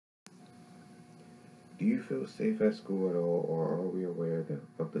Do you feel safe at school at all, or are we aware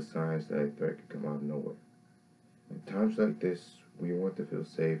of the signs that a threat could come out of nowhere? At times like this, we want to feel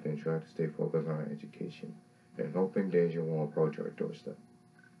safe and try to stay focused on our education, and hoping danger won't approach our doorstep.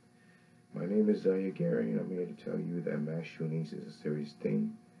 My name is Zaya Gary, and I'm here to tell you that mass shootings is a serious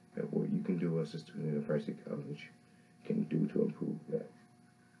thing, and what you can do as a student at University College can do to improve that.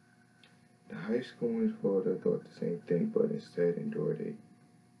 The high school in Florida thought the same thing, but instead endured a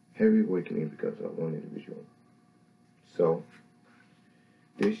heavy awakening because of one individual. So,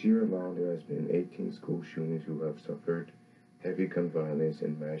 this year alone, there has been 18 school shootings who have suffered heavy gun violence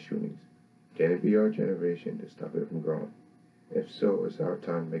and mass shootings. Can it be our generation to stop it from growing? If so, it's our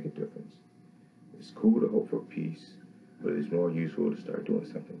time to make a difference. It's cool to hope for peace, but it's more useful to start doing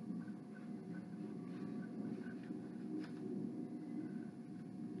something.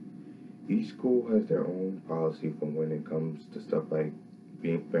 Each school has their own policy for when it comes to stuff like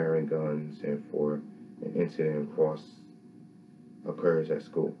bearing guns and for an incident occurs at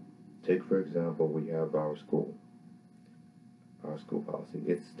school. Take for example, we have our school policy.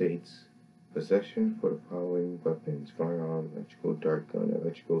 It states possession for the following weapons: firearm, electrical dart gun,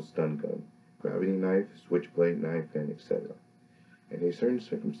 electrical stun gun, gravity knife, switchblade knife, and etc. And in certain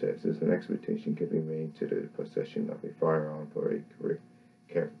circumstances, an expectation can be made to the possession of a firearm for a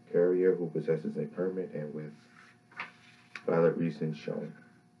carrier who possesses a permit and with valid reasons shown.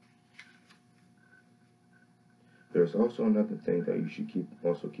 There's also another thing that you should keep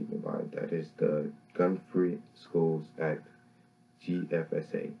in mind. That is the Gun Free Schools Act,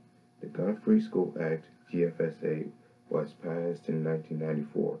 GFSA. The Gun Free School Act, GFSA, was passed in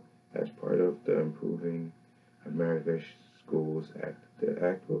 1994 as part of the Improving America's Schools Act. The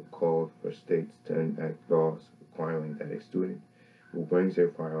act called for states to enact laws requiring that a student who brings a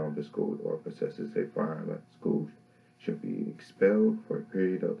firearm to school or possesses a firearm at school should be expelled for a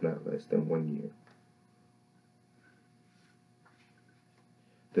period of not less than 1 year.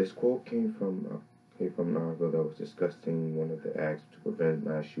 This quote came from an article that was discussing one of the acts to prevent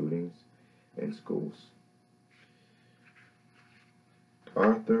mass shootings in schools. The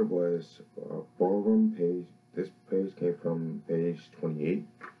author was Ballroom Page. This page came from page 28.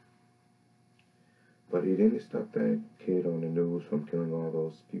 But he didn't stop that kid on the news from killing all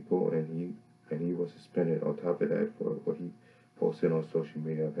those people, and he was suspended on top of that for what he posted on social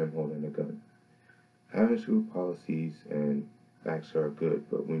media of him holding a gun. Having school policies and acts are good,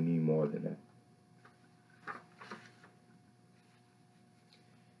 but we need more than that.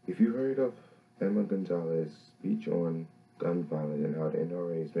 If you heard of Emma Gonzalez's speech on gun violence and how the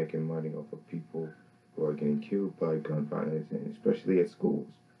NRA is making money off of people who are getting killed by gun violence, and especially at schools,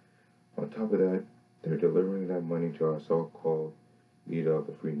 on top of that, they're delivering that money to our so-called leader of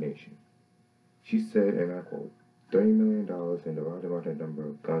the free nation. She said, and I quote, $30 million in the roundabout number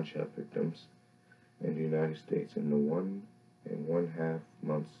of gunshot victims in the United States in the 1.5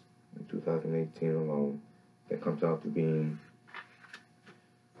 months in 2018 alone, that comes out to being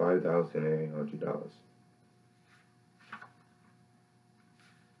 $5,800.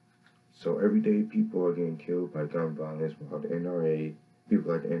 So every day people are getting killed by gun violence while the NRA,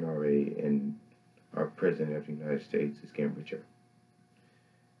 people like the NRA and our President of the United States is getting richer.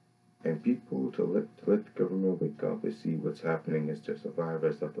 And people to let the government wake up and see what's happening as the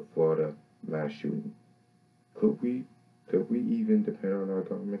survivors of the Florida mass shooting. Could we even depend on our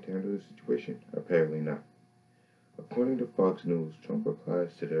government to handle the situation? Apparently not. According to Fox News, Trump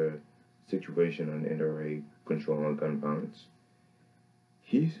replies to the situation on NRA control on gun violence.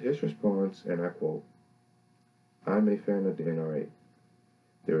 His response, and I quote, "I'm a fan of the NRA.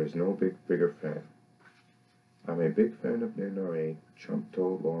 There is no bigger fan. I'm a big fan of the NRA," Trump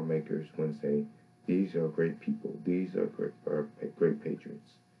told lawmakers Wednesday. "These are great people. These are great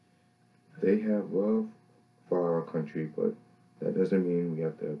patriots. They have love for our country, but that doesn't mean we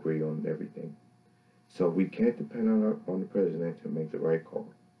have to agree on everything. So we can't depend on the president to make the right call,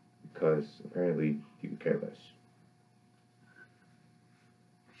 because apparently he could care less."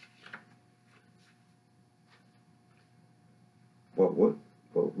 But what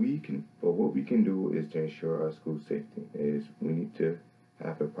we can do is to ensure our school safety. Is we need to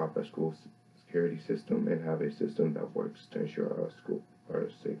have a proper school security system and have a system that works to ensure our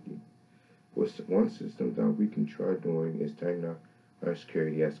safety. One system that we can try doing is turning our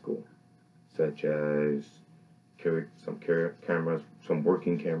security at school, such as some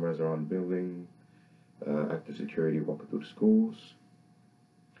working cameras around the building, active security walking through the schools.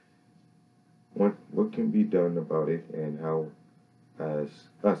 What can be done about it, and how as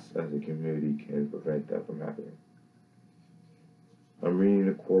us as a community can prevent that from happening. I'm reading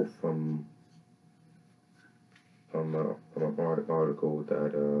a quote from an article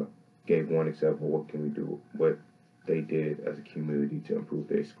that gave one example of what they did as a community to improve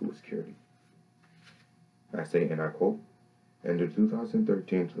their school security. I say, and I quote, in the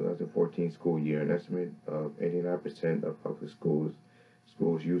 2013-2014 school year, an estimate of 89% of public schools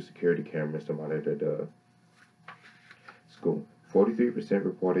use security cameras to monitor the school. 43%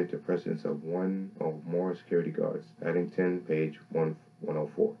 reported the presence of one or more security guards, adding 10 page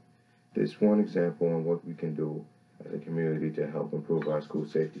 104. This is one example on what we can do as a community to help improve our school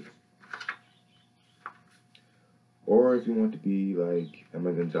safety. Or if you want to be like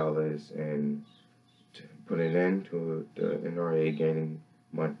Emma Gonzalez and to put an end to the NRA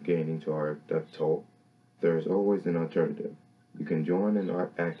gaining to our death toll, there is always an alternative. You can join an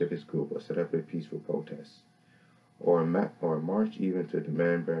activist group or set up a peaceful protest, or march even to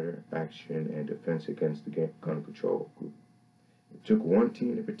demand better action and defense against the gun control group. It took one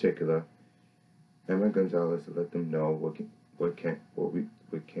teen in particular, Emma Gonzalez, to let them know we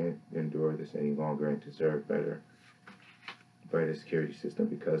can't endure this any longer and deserve better security system,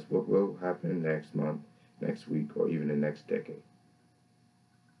 because what will happen next month, next week, or even the next decade.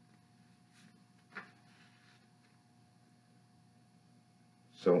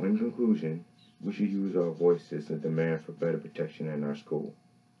 So in conclusion, we should use our voices to demand for better protection in our school,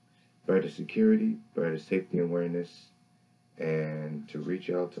 better security, better safety awareness, and to reach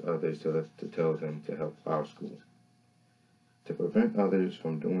out to others to tell them to help our school, to prevent others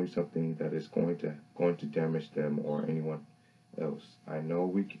from doing something that is going to damage them or anyone else. I know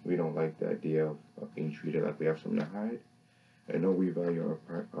we don't like the idea of being treated like we have something to hide. I know we value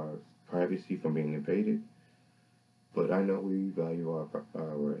our privacy from being invaded, but I know we value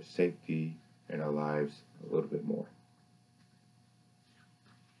our safety and our lives a little bit more.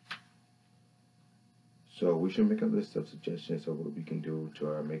 So we should make a list of suggestions of what we can do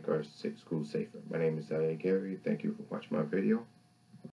to make our school safer. My name is Zaya Gary. Thank you for watching my video.